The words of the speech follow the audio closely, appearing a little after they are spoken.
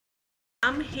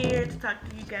I'm here to talk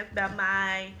to you guys about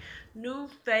my new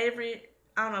favorite.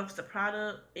 I don't know if it's a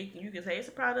product. You can say it's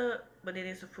a product, but it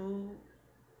is a food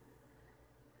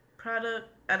product.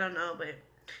 I don't know, but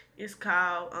it's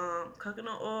called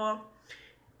coconut oil.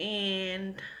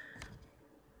 And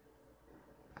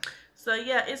so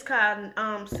yeah, it's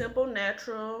called Simple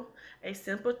Natural, a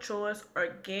simple choice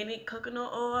organic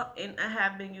coconut oil, and I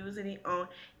have been using it on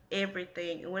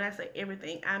everything. And when I say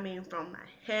everything, I mean from my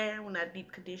hair, when I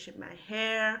deep condition my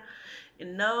hair.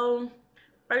 And no,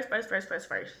 first.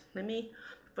 Let me,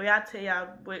 for y'all tell y'all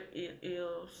what it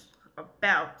is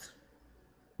about.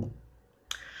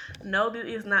 No, this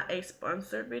is not a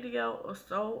sponsored video or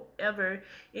so ever.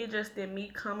 It's just that me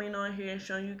coming on here and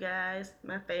showing you guys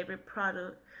my favorite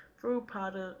product, fruit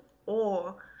product,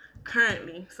 or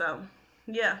currently. So,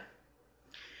 yeah.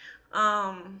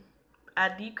 Um, I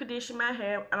deep condition my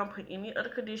hair. I don't put any other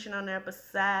conditioner on there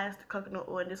besides the coconut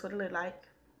oil. And this is what it look like.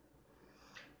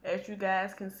 As you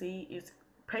guys can see, it's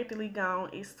practically gone.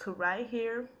 It's to right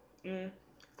here. And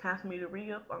time for me to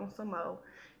re-up on some more.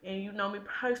 And you know me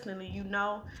personally, you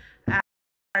know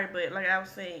but like I was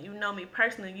saying, you know me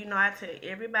personally, you know I tell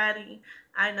everybody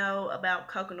I know about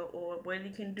coconut oil, what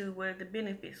it can do, what are the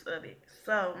benefits of it.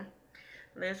 So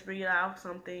let's read off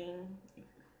something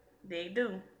they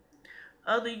do.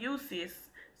 Other uses.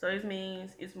 So it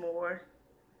means it's more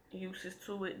uses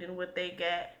to it than what they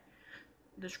got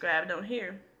described on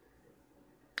here.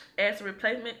 As a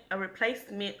replacement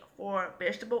for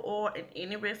vegetable oil in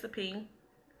any recipe.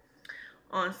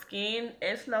 On skin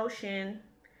as lotion,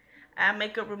 eye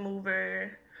makeup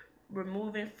remover,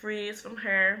 removing frizz from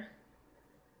hair,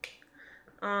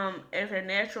 as a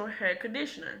natural hair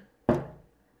conditioner.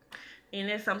 And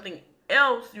there's something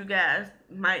else you guys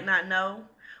might not know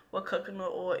what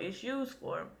coconut oil is used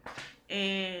for.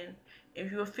 And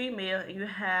if you're a female and you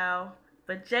have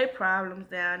vajay problems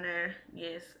down there,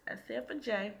 yes, I said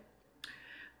vajay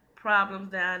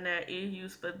problems down there is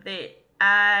used for that.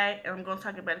 I am going to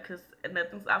talk about it because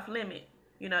nothing's off limit.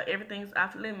 You know, everything's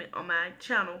off limit on my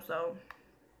channel. So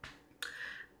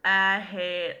I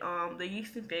had the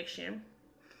yeast infection,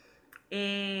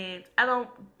 and I don't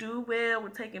do well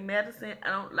with taking medicine. I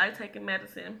don't like taking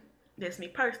medicine. That's me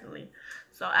personally.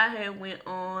 So I had went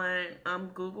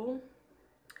on Google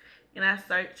and I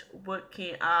searched what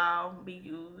can all be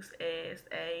used as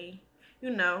a,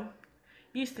 you know,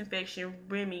 yeast infection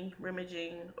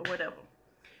remedy or whatever.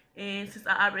 And since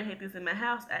I already had this in my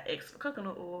house, I asked for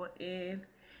coconut oil and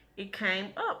it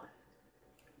came up.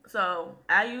 So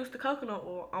I use the coconut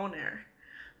oil on there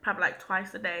probably like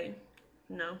twice a day.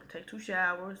 You know, take 2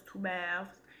 showers, 2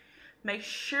 baths. Make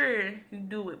sure you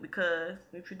do it because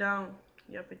if you don't,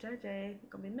 your vajayjay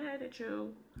gonna be mad at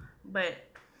you. But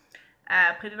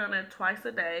I put it on there twice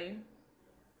a day,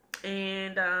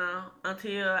 and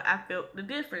until I felt the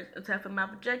difference, until I felt my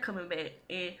vajay coming back.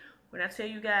 And when I tell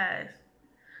you guys,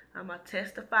 I'm a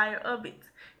testifier of it.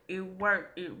 It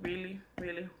worked. It really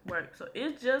worked. So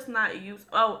it's just not used.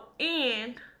 Oh,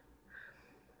 and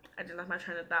I just lost my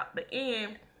train of thought. But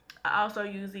and I also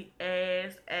use it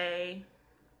as a,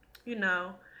 you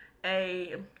know,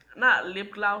 a not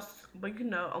lip gloss, but you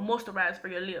know, a moisturizer for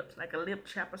your lips, like a lip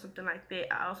chap or something like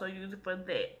that. I also use it for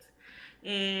that.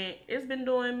 And it's been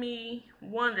doing me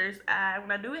wonders.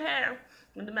 When I do hair,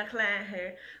 when I do my client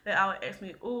hair, they always ask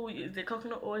me, "Ooh, is it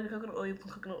coconut oil? Is it coconut oil? You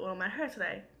put coconut oil on my hair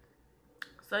today?"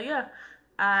 So yeah,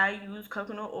 I use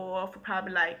coconut oil for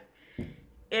probably like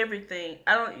everything.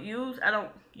 I don't use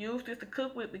this to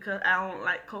cook with because I don't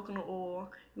like coconut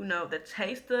oil. You know the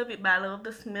taste of it, but I love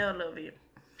the smell of it.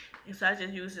 And so I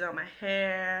just use it on my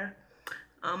hair,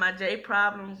 on my J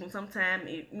problems, and sometimes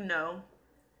it, you know,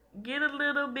 get a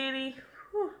little bitty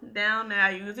down there.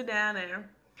 I use it down there,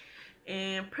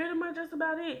 and pretty much that's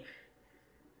about it.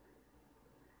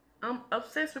 I'm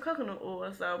obsessed with coconut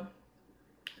oil, so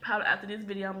probably after this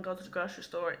video, I'm gonna go to the grocery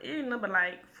store. It's number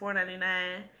like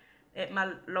 $4.99 at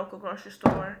my local grocery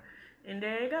store, and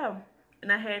there you go.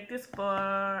 And I had this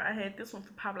one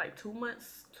for probably like 2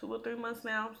 months, 2 or 3 months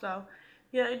now. So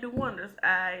yeah, it do wonders.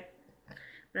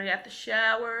 When I got the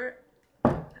shower,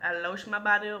 I lotion my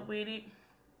body up with it,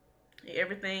 and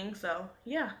everything. So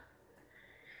yeah,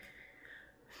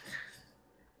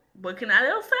 what can I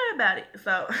else say about it?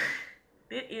 So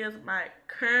this is my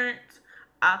current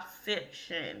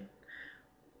obsession.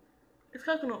 It's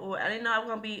coconut oil. I didn't know I was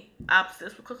gonna be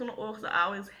obsessed with coconut oil because I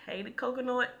always hated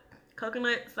coconut.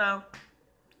 So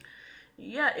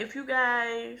yeah, if you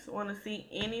guys want to see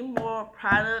any more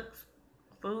products,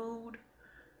 food,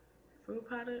 food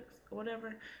products, or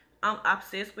whatever, I'm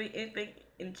obsessed with anything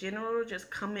in general,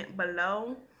 just comment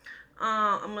below.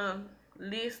 I'm gonna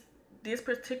list this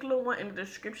particular one in the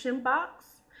description box.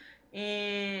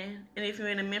 And if you're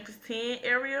in the Memphis 10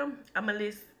 area, I'm gonna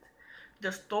list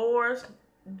the stores.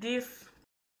 This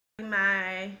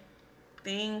my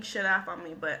thing shut off on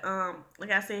me, but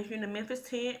like I said, if you're in the Memphis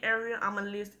 10 area, I'm gonna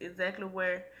list exactly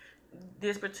where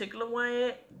this particular one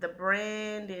at, the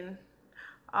brand and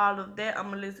all of that. I'm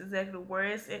gonna list exactly where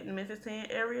it's at in the Memphis 10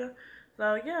 area.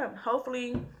 So yeah,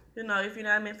 hopefully, you know, if you're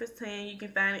not in Memphis 10, you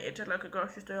can find it at your local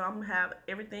grocery store. I'm gonna have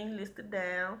everything listed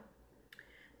down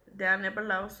there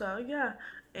below. So yeah,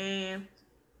 and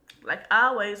like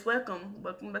always, welcome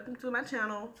to my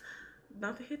channel.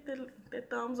 Don't forget to hit the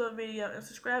thumbs up video and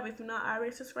subscribe if you're not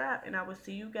already subscribed. And I will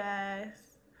see you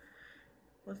guys,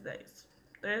 what's days?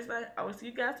 Thursday. I will see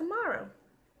you guys tomorrow.